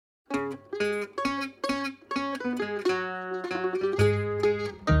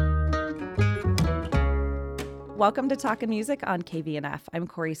Welcome to Talkin Music on KVNF. I'm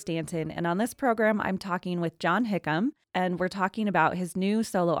Corey Stanton, and on this program, I'm talking with Jon Hickam, and we're talking about his new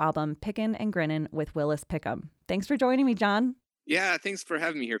solo album, Pickin and Grinnin with Willis Pickem. Thanks for joining me, Jon. Yeah, thanks for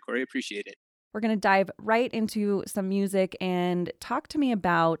having me here, Corey. Appreciate it. We're going to dive right into some music and talk to me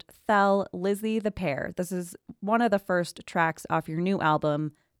about Thel, Lizzie the Pair. This is one of the first tracks off your new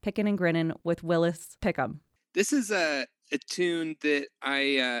album, Pickin and Grinnin with Willis Pickem. This is a tune that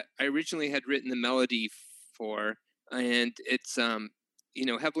I originally had written the melody for, and it's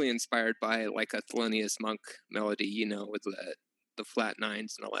heavily inspired by like a Thelonious Monk melody, with the flat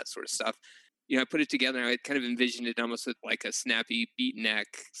nines and all that sort of stuff. I put it together and I kind of envisioned it almost with like a snappy beatnik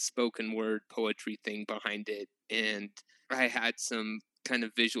spoken word poetry thing behind it. And I had some kind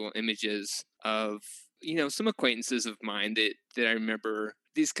of visual images of, some acquaintances of mine that I remember,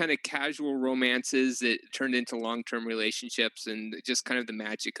 these kind of casual romances that turned into long-term relationships, and just kind of the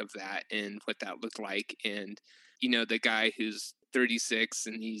magic of that and what that looked like. And, the guy who's 36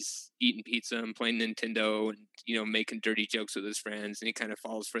 and he's eating pizza and playing Nintendo and, making dirty jokes with his friends. And he kind of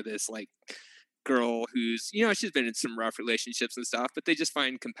falls for this like girl who's, she's been in some rough relationships and stuff, but they just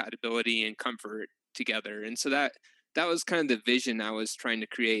find compatibility and comfort together. And so that was kind of the vision I was trying to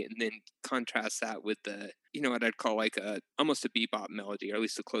create, and then contrast that with the, what I'd call like almost a bebop melody, or at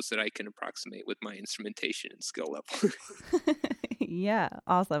least the close that I can approximate with my instrumentation and skill level. Yeah,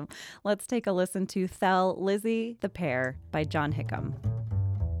 awesome. Let's take a listen to Thel, Lizzie the Pair by Jon Hickam.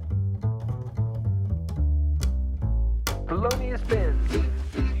 Thelonious spins.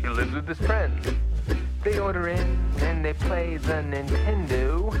 He lives with his friends. They order in and they play the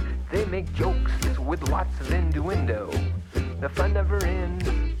Nintendo. They make jokes with lots of innuendo. The fun never ends.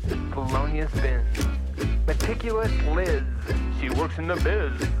 Thelonious spins. Meticulous Liz. She works in the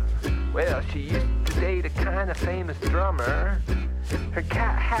biz. Well, she used to date a kind of famous drummer. Her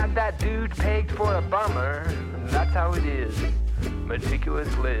cat had that dude pegged for a bummer. That's how it is.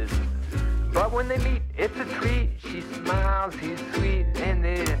 Meticulous Liz. But when they meet, it's a treat. She smiles, he's sweet, and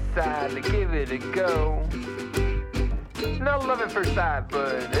they decide to give it a go. Not love at first sight,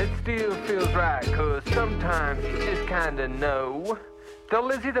 but it still feels right, 'cause sometimes you just kinda know. The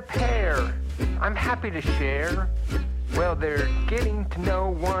Lizzie the Pair, I'm happy to share. Well, they're getting to know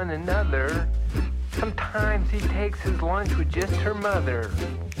one another. Sometimes he takes his lunch with just her mother.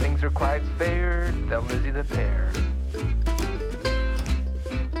 Things are quite fair, the Lizzie the Pair.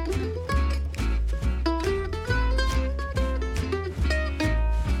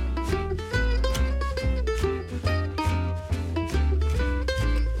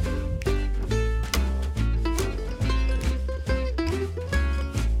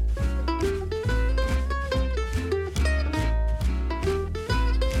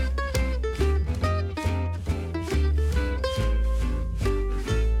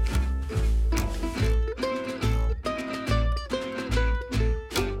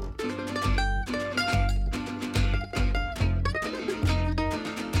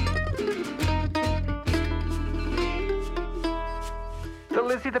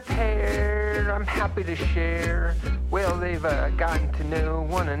 Lizzie the Pair, I'm happy to share. Well, they've gotten to know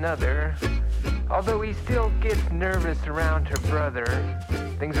one another. Although he still gets nervous around her brother.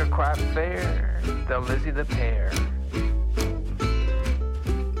 Things are quite fair, the Lizzie the Pair.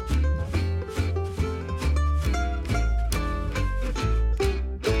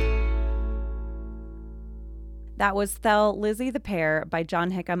 That was Thel, Lizzie the Pair by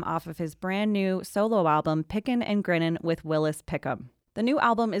Jon Hickam off of his brand new solo album, Pickin and Grinnin with Willis Pickem. The new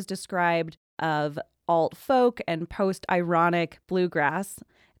album is described of alt folk and post-ironic bluegrass.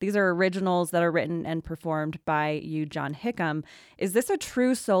 These are originals that are written and performed by you, Jon Hickam. Is this a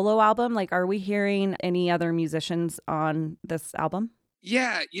true solo album? Like, are we hearing any other musicians on this album?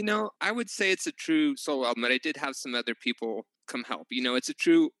 Yeah, I would say it's a true solo album, but I did have some other people come help. It's a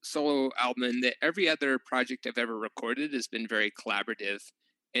true solo album, and that every other project I've ever recorded has been very collaborative.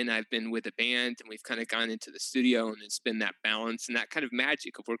 And I've been with a band, and we've kind of gone into the studio, and it's been that balance and that kind of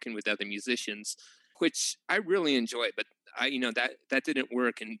magic of working with other musicians, which I really enjoy. But that didn't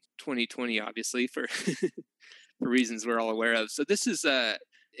work in 2020, obviously, for for reasons we're all aware of. So this is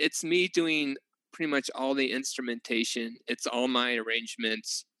it's me doing pretty much all the instrumentation. It's all my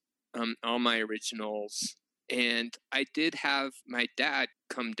arrangements, all my originals. And I did have my dad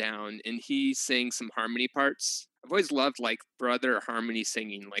come down, and he sang some harmony parts. I've always loved like brother harmony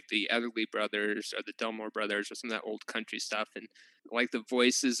singing, like the Everly Brothers or the Delmore Brothers or some of that old country stuff, and like the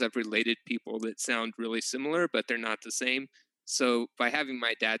voices of related people that sound really similar, but they're not the same. So by having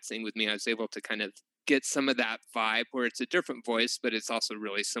my dad sing with me, I was able to kind of get some of that vibe where it's a different voice, but it's also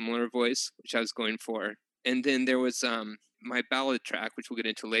really similar voice, which I was going for. And then there was my ballad track, which we'll get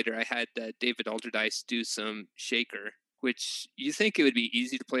into later. I had David Alderdice do some shaker, which you think it would be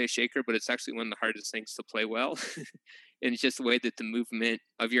easy to play a shaker, but it's actually one of the hardest things to play well. And it's just the way that the movement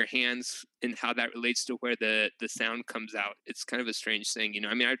of your hands and how that relates to where the sound comes out. It's kind of a strange thing, you know.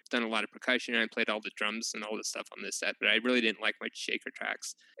 I mean, I've done a lot of percussion and I played all the drums and all the stuff on this set, but I really didn't like my shaker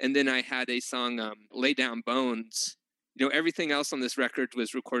tracks. And then I had a song, Lay Down Bones. You know, everything else on this record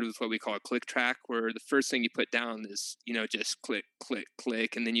was recorded with what we call a click track, where the first thing you put down is, you know, just click, click,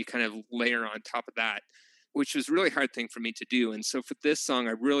 click, and then you kind of layer on top of that, which was a really hard thing for me to do. And so for this song,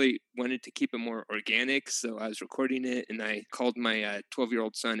 I really wanted to keep it more organic. So I was recording it and I called my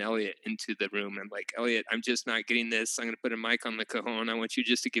 12-year-old son, Elliott, into the room. I'm like, Elliott, I'm just not getting this. I'm going to put a mic on the cajon. I want you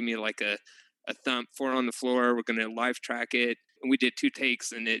just to give me like a thump, 4 on the floor. We're going to live track it. And we did 2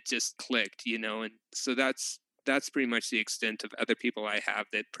 takes and it just clicked, you know. And so that's pretty much the extent of other people I have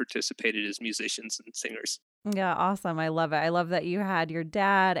that participated as musicians and singers. Yeah, awesome. I love it. I love that you had your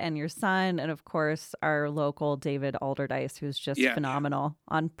dad and your son, and of course, our local David Alderdice, who's just phenomenal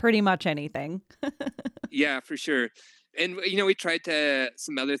on pretty much anything. Yeah, for sure. And, you know, we tried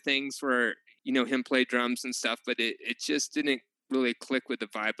some other things where, you know, him play drums and stuff, but it just didn't really click with the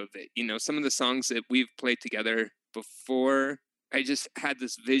vibe of it. You know, some of the songs that we've played together before, I just had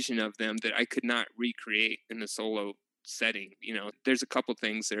this vision of them that I could not recreate in the solo setting. You know, there's a couple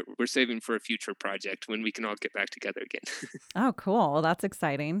things that we're saving for a future project when we can all get back together again. Oh, cool. Well, that's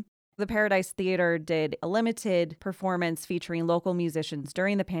exciting. The Paradise Theater did a limited performance featuring local musicians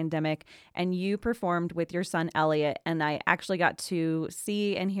during the pandemic, and you performed with your son, Elliott, and I actually got to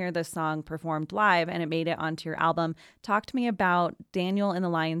see and hear the song performed live, and it made it onto your album. Talk to me about Daniel in the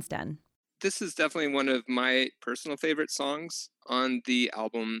Lion's Den. This is definitely one of my personal favorite songs on the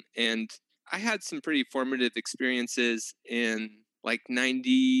album, and I had some pretty formative experiences in like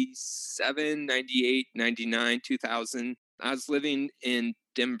 97, 98, 99, 2000. I was living in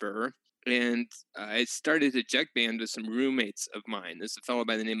Denver and I started a jug band with some roommates of mine. There's a fellow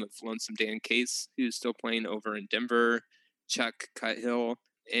by the name of Lonesome Dan Case, who's still playing over in Denver, Chuck Cuthill,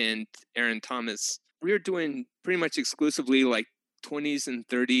 and Aaron Thomas. We were doing pretty much exclusively like 20s and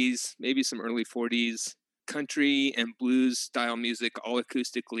 30s, maybe some early 40s, country and blues style music, all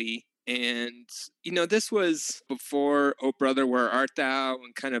acoustically. And, you know, this was before Oh Brother, Where Art Thou,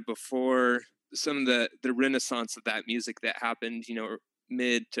 and kind of before some of the renaissance of that music that happened, you know,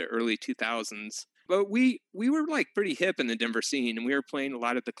 mid to early 2000s. But we were like pretty hip in the Denver scene, and we were playing a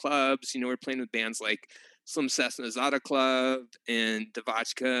lot of the clubs. You know, we were playing with bands like Slim Cessna's Auto Club and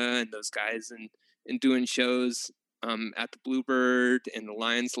Devachka and those guys, and doing shows at the Bluebird and the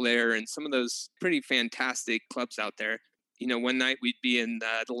Lion's Lair and some of those pretty fantastic clubs out there. You know, one night we'd be in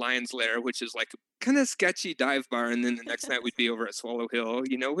the Lion's Lair, which is like a kind of sketchy dive bar. And then the next night we'd be over at Swallow Hill,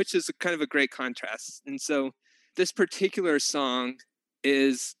 you know, which is kind of a great contrast. And so this particular song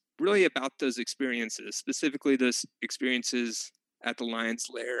is really about those experiences, specifically those experiences at the Lion's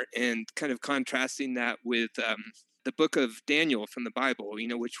Lair, and kind of contrasting that with the book of Daniel from the Bible, you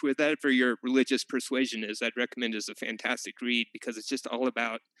know, which whatever your religious persuasion is, I'd recommend is a fantastic read, because it's just all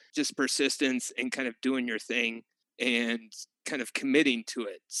about just persistence and kind of doing your thing and kind of committing to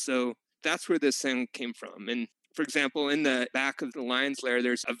it. So that's where this song came from. And for example, in the back of the Lion's Lair,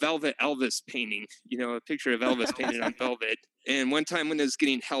 there's a velvet Elvis painting, you know, a picture of Elvis painted on velvet. And one time when it was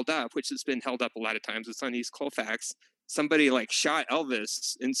getting held up, which has been held up a lot of times, it's on East Colfax, somebody like shot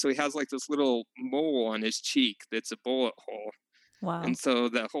Elvis. And so he has like this little mole on his cheek that's a bullet hole. Wow. And so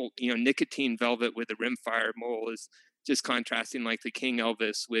the whole, you know, nicotine velvet with the rimfire mole is just contrasting like the King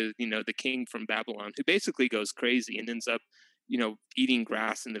Elvis with, you know, the king from Babylon, who basically goes crazy and ends up, you know, eating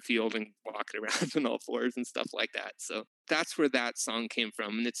grass in the field and walking around on all fours and stuff like that. So that's where that song came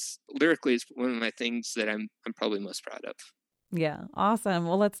from. And it's lyrically, it's one of my things that I'm probably most proud of. Yeah, awesome.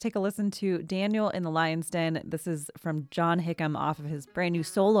 Well, let's take a listen to Daniel in the Lion's Den. This is from Jon Hickam off of his brand new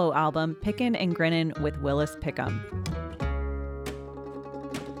solo album, Pickin and Grinnin with Willis Pickem.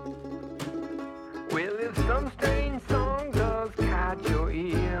 Well, if some strange song does catch your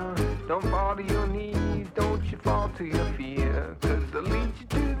ear, don't fall to your knees, don't you fall to your fear, 'cause they'll lead you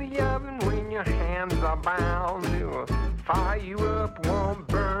to the oven when your hands are bound. It will fire you up, won't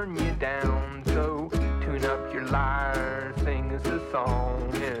burn you down. So tune up your lyre, sing us a song,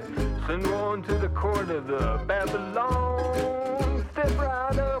 yeah. Send one to the court of the Babylon. Step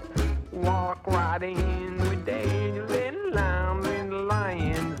right up, walk right in with Daniel and Lamb in the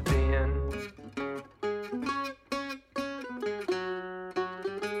Lion's Den.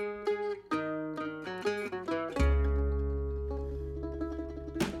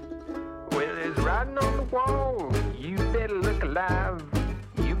 writing on the wall, you better look alive.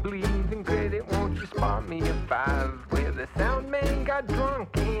 You believe in credit, won't you spot me a 5? Well, the sound man got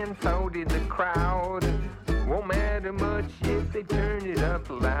drunk and so did the crowd. Won't matter much if they turn it up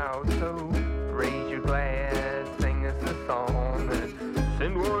loud. So raise your glass, sing us a song, and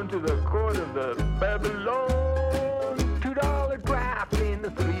send one to the court of the Babylon. $2 draft and a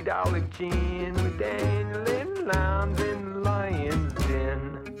 $3 gin with Daniel and limes in the lion's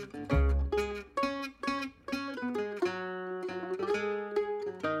den.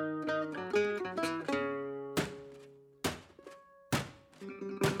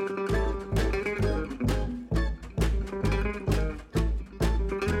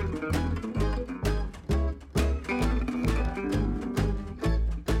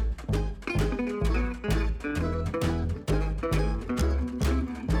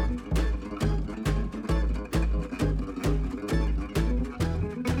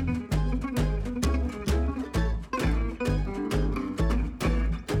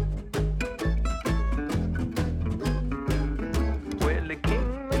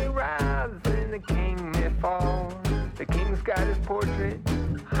 Got his portrait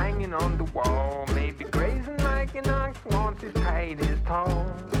hanging on the wall. Maybe grazing like an ox once his height is tall.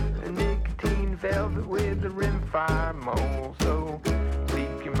 A nicotine velvet with a rimfire mole. So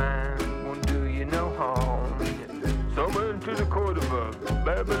speak your mind, won't do you no harm. Summon to the court of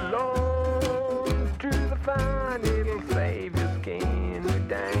Babylon. To the fine, it'll save your skin. With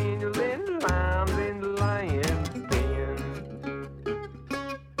Daniel and limes in the lion's den.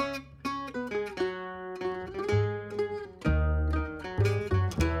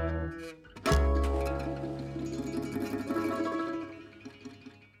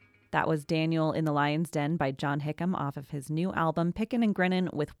 That was Daniel in the Lion's Den by Jon Hickam off of his new album, Pickin and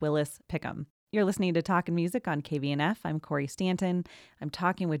Grinnin with Willis Pickem. You're listening to Talkin' Music on KVNF. I'm Corey Stanton. I'm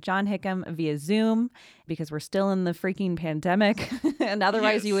talking with Jon Hickam via Zoom because we're still in the freaking pandemic. And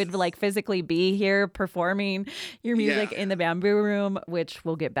otherwise you would physically be here performing your music in the Bamboo Room, which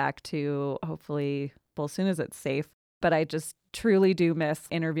we'll get back to hopefully, as soon as it's safe. But I just truly do miss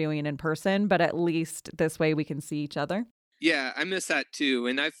interviewing in person, but at least this way we can see each other. Yeah, I miss that too.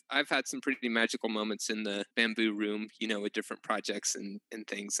 And I've had some pretty magical moments in the Bamboo Room, with different projects and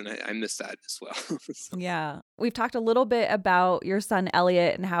things. And I miss that as well. So. Yeah. We've talked a little bit about your son,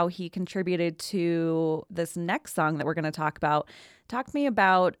 Elliott, and how he contributed to this next song that we're going to talk about. Talk to me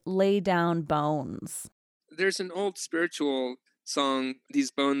about Lay Down Bones. There's an old spiritual song, These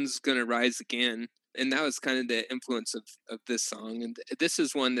Bones Gonna Rise Again. And that was kind of the influence of this song. And this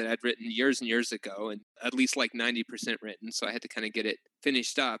is one that I'd written years and years ago, and at least 90% written. So I had to kind of get it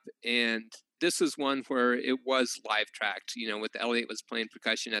finished up. And this was one where it was live tracked, with Elliott was playing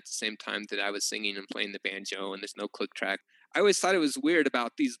percussion at the same time that I was singing and playing the banjo, and there's no click track. I always thought it was weird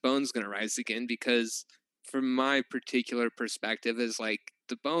about These Bones Gonna Rise Again, because from my particular perspective is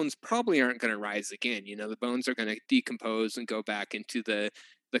the bones probably aren't going to rise again. The bones are going to decompose and go back into the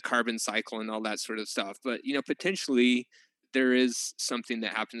carbon cycle and all that sort of stuff. But, potentially there is something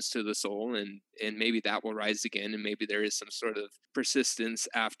that happens to the soul, and maybe that will rise again. And maybe there is some sort of persistence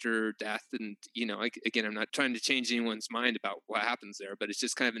after death. And, again, I'm not trying to change anyone's mind about what happens there, but it's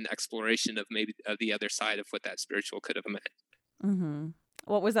just kind of an exploration of maybe the other side of what that spiritual could have meant. Mm-hmm.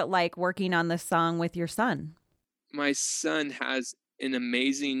 What was it like working on this song with your son? My son has an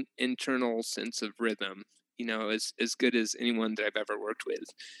amazing internal sense of rhythm. As good as anyone that I've ever worked with.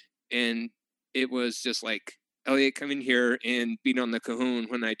 And it was just Elliott, come in here and beat on the cajon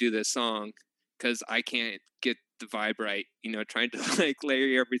when I do this song, because I can't get the vibe right, trying to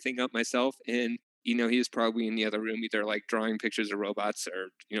layer everything up myself. And, he was probably in the other room, either drawing pictures of robots or,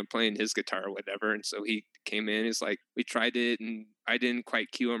 playing his guitar or whatever. And so he came in, he's we tried it and I didn't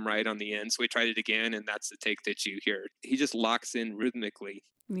quite cue him right on the end. So we tried it again, and that's the take that you hear. He just locks in rhythmically.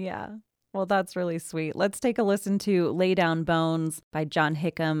 Yeah. Well, that's really sweet. Let's take a listen to Lay Down Bones by Jon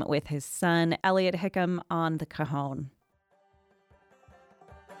Hickam with his son, Elliott Hickam, on the cajon.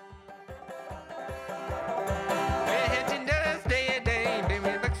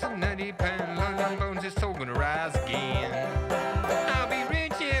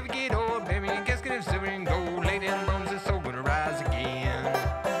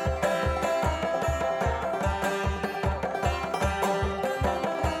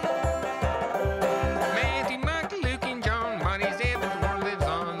 Lives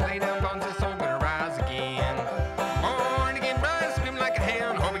on, lay down bones, it's all gonna rise again.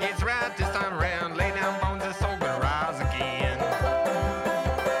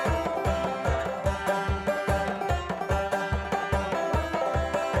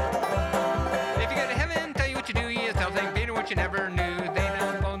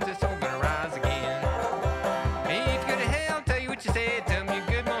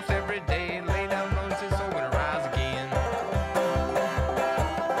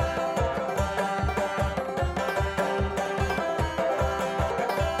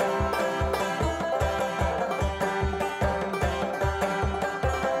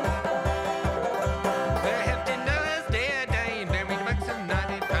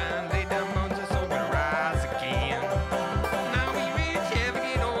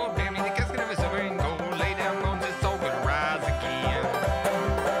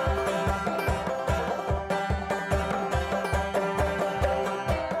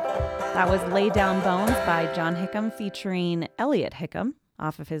 That was Lay Down Bones by Jon Hickam featuring Elliott Hickam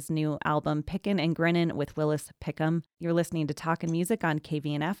off of his new album Pickin and Grinnin with Willis Pickem. You're listening to Talkin Music on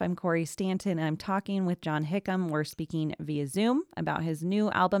KVNF. I'm Corey Stanton, and I'm talking with Jon Hickam. We're speaking via Zoom about his new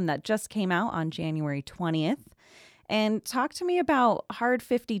album that just came out on January 20th. And talk to me about Hard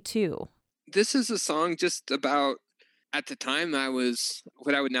 52. This is a song just about, at the time, I was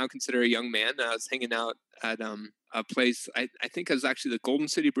what I would now consider a young man. I was hanging out at a place, I think it was actually the Golden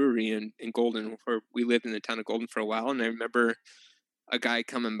City Brewery in Golden, where we lived in the town of Golden for a while. And I remember a guy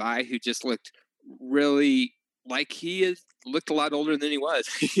coming by who just looked really like looked a lot older than he was,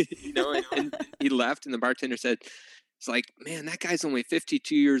 and he left, and the bartender said, it's like, man, that guy's only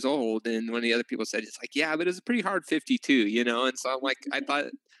 52 years old. And one of the other people said, it's like, yeah, but it's a pretty hard 52, and so I'm like, I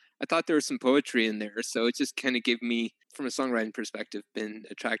thought there was some poetry in there. So it just kind of gave me, from a songwriting perspective, been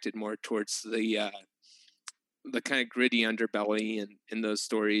attracted more towards the kind of gritty underbelly and those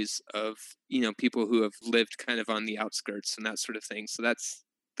stories of, people who have lived kind of on the outskirts and that sort of thing. So that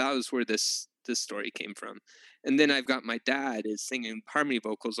was where this story came from. And then I've got my dad is singing harmony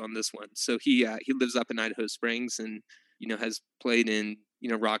vocals on this one. So he lives up in Idaho Springs and, has played in,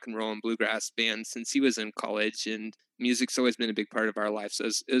 rock and roll and bluegrass bands since he was in college, and music's always been a big part of our life. So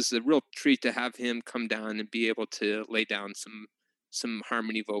it was a real treat to have him come down and be able to lay down some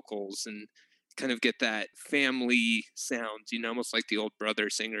harmony vocals and kind of get that family sound, almost like the old brother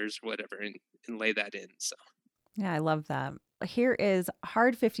singers or whatever, and lay that in. So yeah, I love that. Here is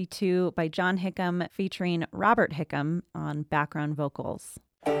Hard 52 by Jon Hickam featuring Robert Hickam on background vocals.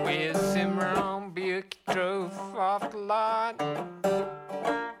 We simmer on Buick, drove off the lot.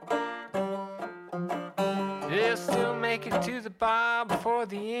 They'll still make it to the bar before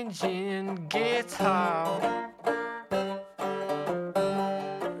the engine gets hot.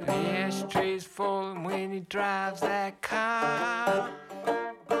 Ashtrays full when he drives that car.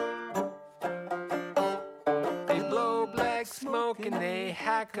 They blow black smoke and they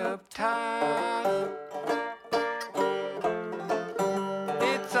hack up top.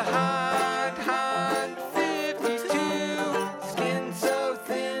 It's a hard 52. Skin so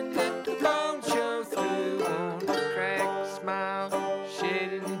thin that the bone shows through. On a cracked smile,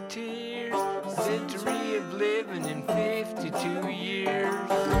 shedding the tears. Century of living in 52 years.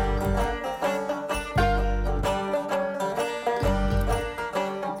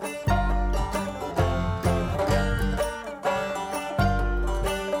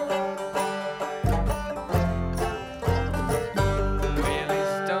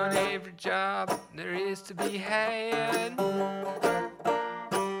 To be had,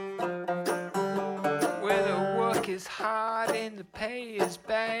 where the work is hard and the pay is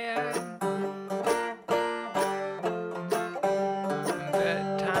bad,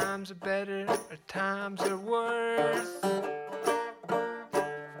 but times are better or times are worse.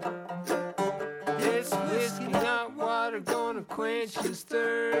 It's whiskey, not water, gonna quench his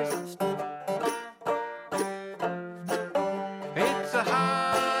thirst. It's a hard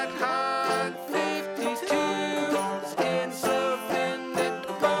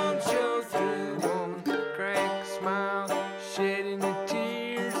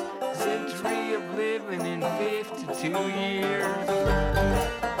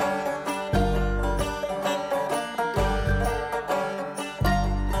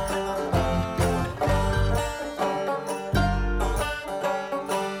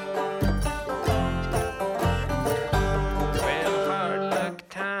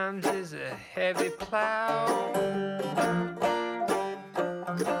plow.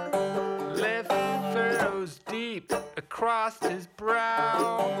 Left furrows deep across his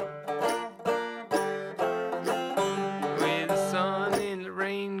brow. With the sun and the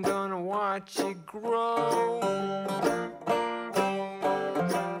rain, gonna watch it grow.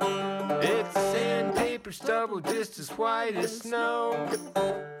 It's sandpaper stubble just as white as snow.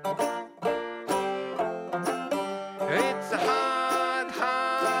 It's a hard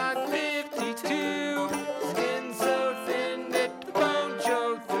 52, skin so thin that the bone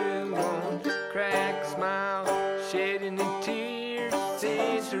showed through. Won't crack smile, shedding the tears.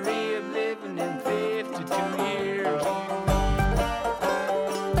 Century of living in 52 years.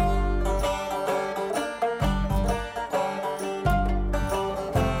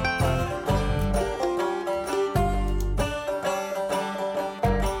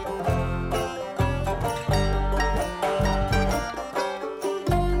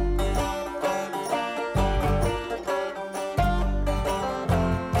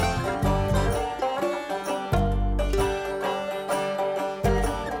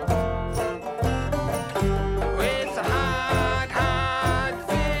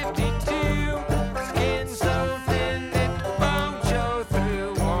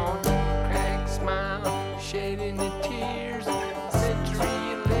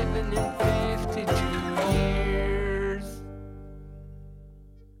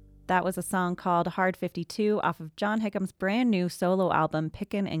 That was a song called Hard 52 off of Jon Hickam's brand new solo album,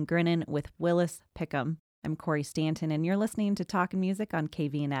 Pickin and Grinnin with Willis Pickem. I'm Corey Stanton, and you're listening to Talkin Music on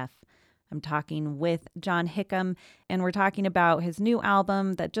KVNF. I'm talking with Jon Hickam, and we're talking about his new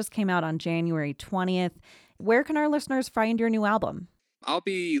album that just came out on January 20th. Where can our listeners find your new album? I'll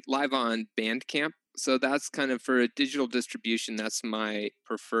be live on Bandcamp. So that's kind of for a digital distribution. That's my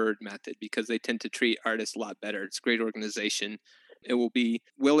preferred method because they tend to treat artists a lot better. It's a great organization. It will be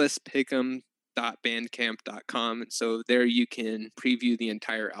willispickem.bandcamp.com. And so there you can preview the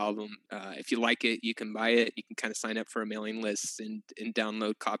entire album. If you like it, you can buy it. You can kind of sign up for a mailing list and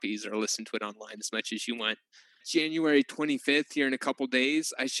download copies or listen to it online as much as you want. January 25th, here in a couple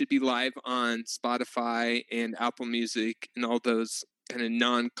days, I should be live on Spotify and Apple Music and all those kind of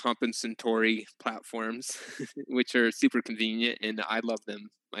non-compensatory platforms, which are super convenient, and I love them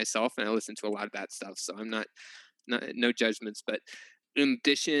myself, and I listen to a lot of that stuff, so I'm not no judgments. But in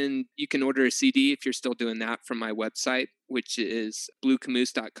addition, you can order a CD if you're still doing that from my website, which is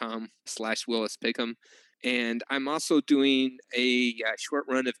bluecamoose.com/Willis Pickem. And I'm also doing a short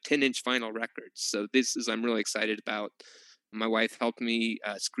run of 10-inch vinyl records. So I'm really excited about. My wife helped me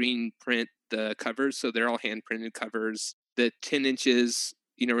screen print the covers, so they're all hand-printed covers. The 10 inches,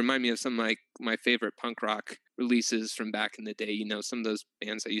 remind me of some of my favorite punk rock releases from back in the day. Some of those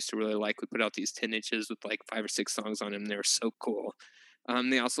bands I used to really like would put out these 10 inches with like 5 or 6 songs on them. They were so cool.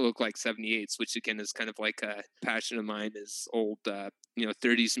 They also look like 78s, which again is kind of like a passion of mine, is old,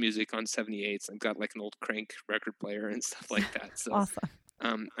 30s music on 78s. I've got like an old Crank record player and stuff like that. So Awesome.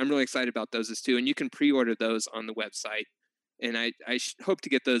 I'm really excited about those too. And you can pre-order those on the website. And I hope to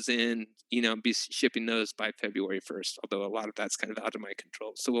get those in, be shipping those by February 1st, although a lot of that's kind of out of my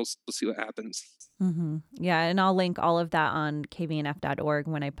control. So we'll see what happens. Mm-hmm. Yeah, and I'll link all of that on kvnf.org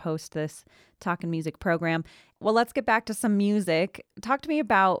when I post this Talkin Music program. Well, let's get back to some music. Talk to me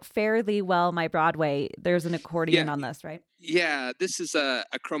about Fare Thee Well, My Broadway. There's an accordion on this, right? Yeah, this is a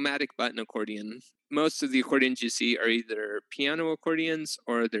chromatic button accordion. Most of the accordions you see are either piano accordions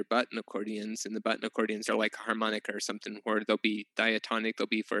or they're button accordions. And the button accordions are like a harmonica or something where they'll be diatonic, they'll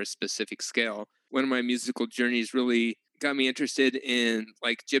be for a specific scale. One of my musical journeys really got me interested in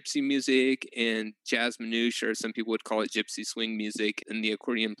like gypsy music and jazz manouche, or some people would call it gypsy swing music, and the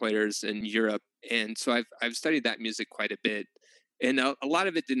accordion players in Europe. And so I've studied that music quite a bit. And a lot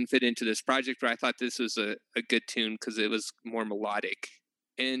of it didn't fit into this project, but I thought this was a good tune because it was more melodic.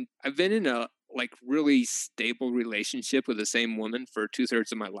 And I've been in a really stable relationship with the same woman for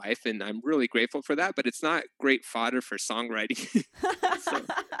 2/3 of my life, and I'm really grateful for that, but it's not great fodder for songwriting. So,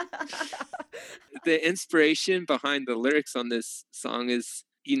 the inspiration behind the lyrics on this song is,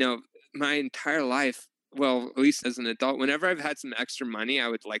 my entire life, well, at least as an adult, whenever I've had some extra money, I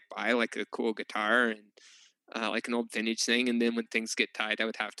would buy a cool guitar and like an old vintage thing, and then when things get tight, I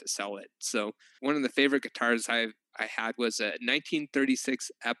would have to sell it. So one of the favorite guitars I had was a 1936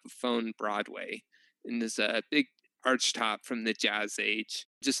 Epiphone Broadway, and there's a big arch top from the jazz age.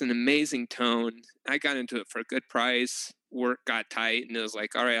 Just an amazing tone. I got into it for a good price. Work got tight, and it was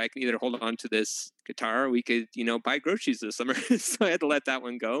like, all right, I can either hold on to this guitar or we could, buy groceries this summer. So I had to let that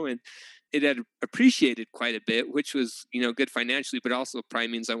one go, and it had appreciated quite a bit, which was, good financially, but also probably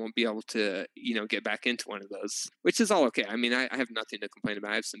means I won't be able to, get back into one of those, which is all okay. I mean, I have nothing to complain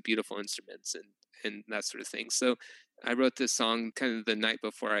about. I have some beautiful instruments and that sort of thing. So I wrote this song kind of the night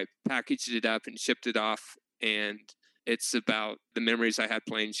before I packaged it up and shipped it off. And it's about the memories I had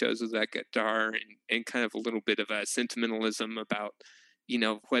playing shows with that guitar, and kind of a little bit of a sentimentalism about,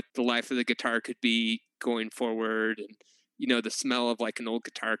 what the life of the guitar could be going forward. And, the smell of an old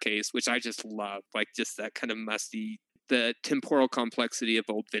guitar case, which I just love, just that kind of musty, the temporal complexity of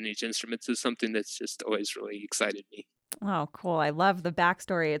old vintage instruments is something that's just always really excited me. Oh, cool. I love the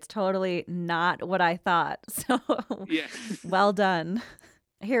backstory. It's totally not what I thought. So yeah. Well done.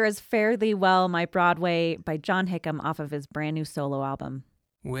 Here is Fare Thee Well, My Broadway by Jon Hickam off of his brand new solo album.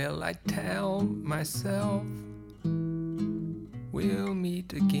 Well, I tell myself we'll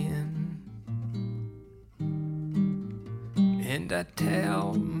meet again. And I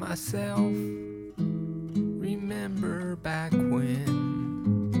tell myself, remember back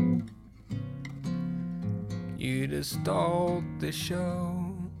when you'd have stalled the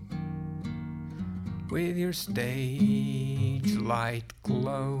show with your stage light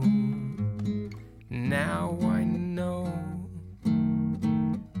glow. Now I know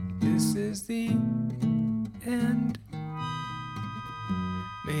this is the end.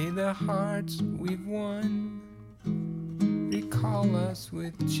 May the hearts we've won recall us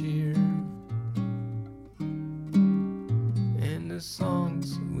with cheer, and the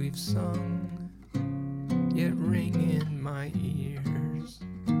songs we've sung yet ring in my ears.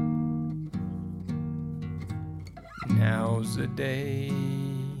 Now's the day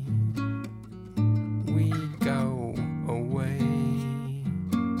we go away.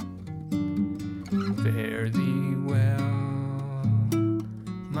 Fare thee well,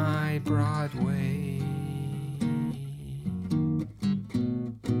 my Broadway.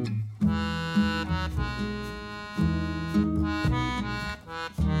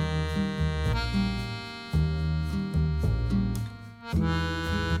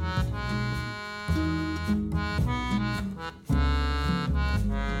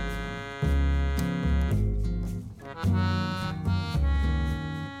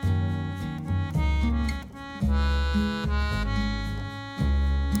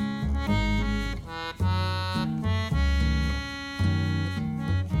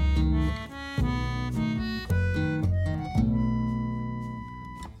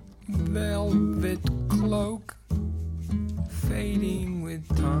 Velvet cloak fading with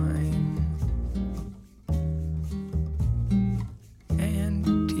time,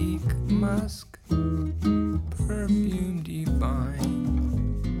 antique musk, perfume divine.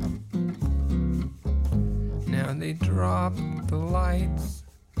 Now they drop the lights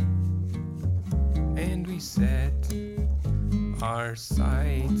and we set our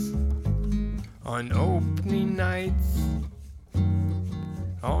sights on opening nights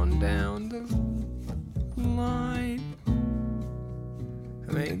on down the line.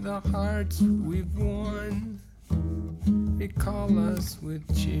 May the hearts we've won recall us with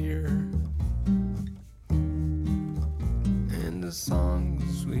cheer, and the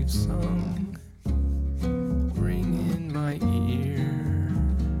songs we've sung ring in my ear.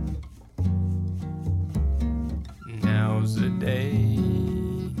 Now's the day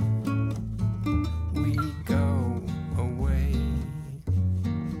we go away.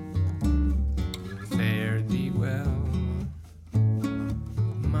 Fare thee well,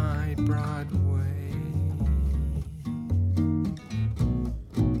 my Broadway.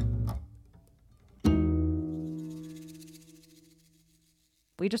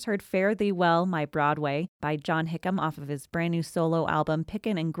 We just heard Fare Thee Well, My Broadway by Jon Hickam off of his brand new solo album,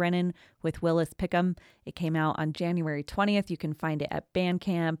 Pickin and Grinnin with Willis Pickem. It came out on January 20th. You can find it at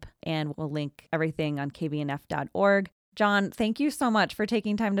Bandcamp, and we'll link everything on kvnf.org. Jon, thank you so much for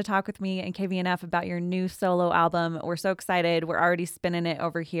taking time to talk with me and KVNF about your new solo album. We're so excited. We're already spinning it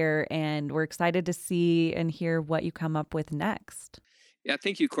over here, and we're excited to see and hear what you come up with next. Yeah,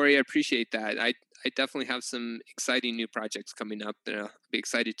 thank you, Corey. I appreciate that. I definitely have some exciting new projects coming up that I'll be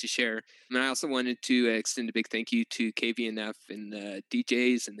excited to share. And I also wanted to extend a big thank you to KVNF and the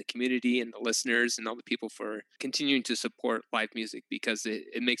DJs and the community and the listeners and all the people for continuing to support live music, because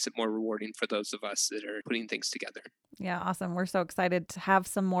it makes it more rewarding for those of us that are putting things together. Yeah, awesome. We're so excited to have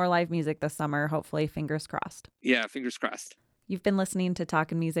some more live music this summer. Hopefully, fingers crossed. Yeah, fingers crossed. You've been listening to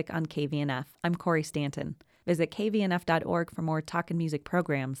Talkin' Music on KVNF. I'm Corey Stanton. Visit kvnf.org for more Talkin' Music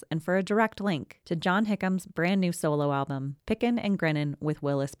programs and for a direct link to Jon Hickam's brand new solo album, Pickin and Grinnin with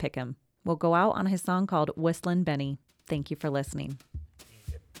Willis Pickem. We'll go out on his song called Whistlin' Benny. Thank you for listening.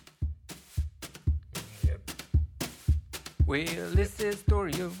 Well, this is the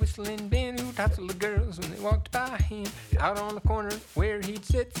story of Whistling Ben, who taught the girls when they walked by him. Out on the corner where he'd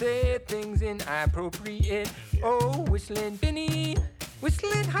sit, said things inappropriate. Oh, Whistling Benny,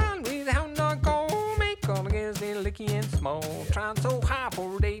 whistling high with hound dog go. Make all the girls little licky and small. Trying so hard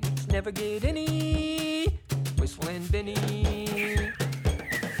for dates, never get any. Whistling Benny.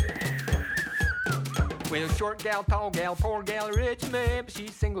 Well, short gal, tall gal, poor gal, rich, maybe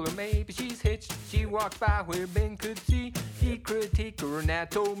she's single or maybe she's hitched. She walked by where Ben could see. He critiqued her and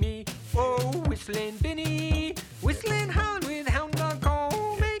that told me, oh, Whistling Benny, whistling hard with hound dog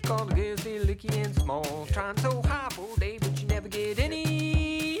call. Make all the girls little licky and small. Trying so hard for day, but you never get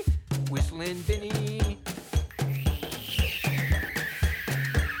any. Whistling Benny.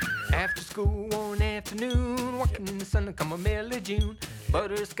 After school one afternoon, walking in the sun to come a merry June.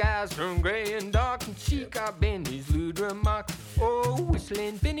 But her skies turned gray and dark, and she got Benny's lewd remarks. Oh,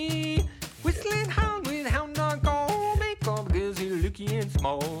 Whistling Benny, whistling hard with hound dog call. Make all the girls here looky and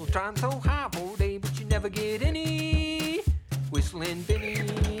small. Trying so hard for day, but you never get any. Whistling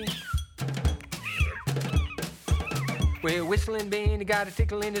Benny. Well, Whistling Benny got a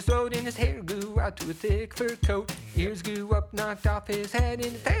tickle in his throat, and his hair grew out to a thick fur coat. Ears grew up, knocked off his head,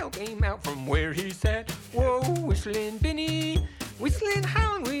 and his tail came out from where he sat. Whoa, Whistling Benny, whistling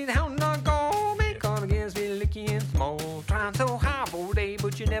hard with hound dog call. Make all the girls feel licky and small. Trying so hard for day,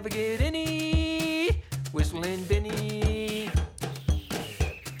 but you never get any. Whistling Benny.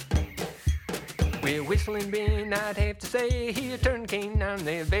 Well, Whistling Ben, I'd have to say, he turned canine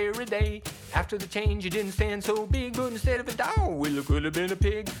that very day. After the change, he didn't stand so big, but instead of a dog, well, it could have been a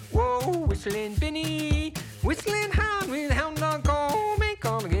pig. Whoa, Whistling Benny, whistling hard with hound dog call, make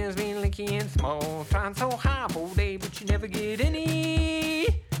all against me linky and small. Trying so hard all day, but you never get any.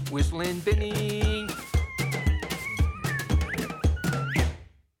 Whistling Benny.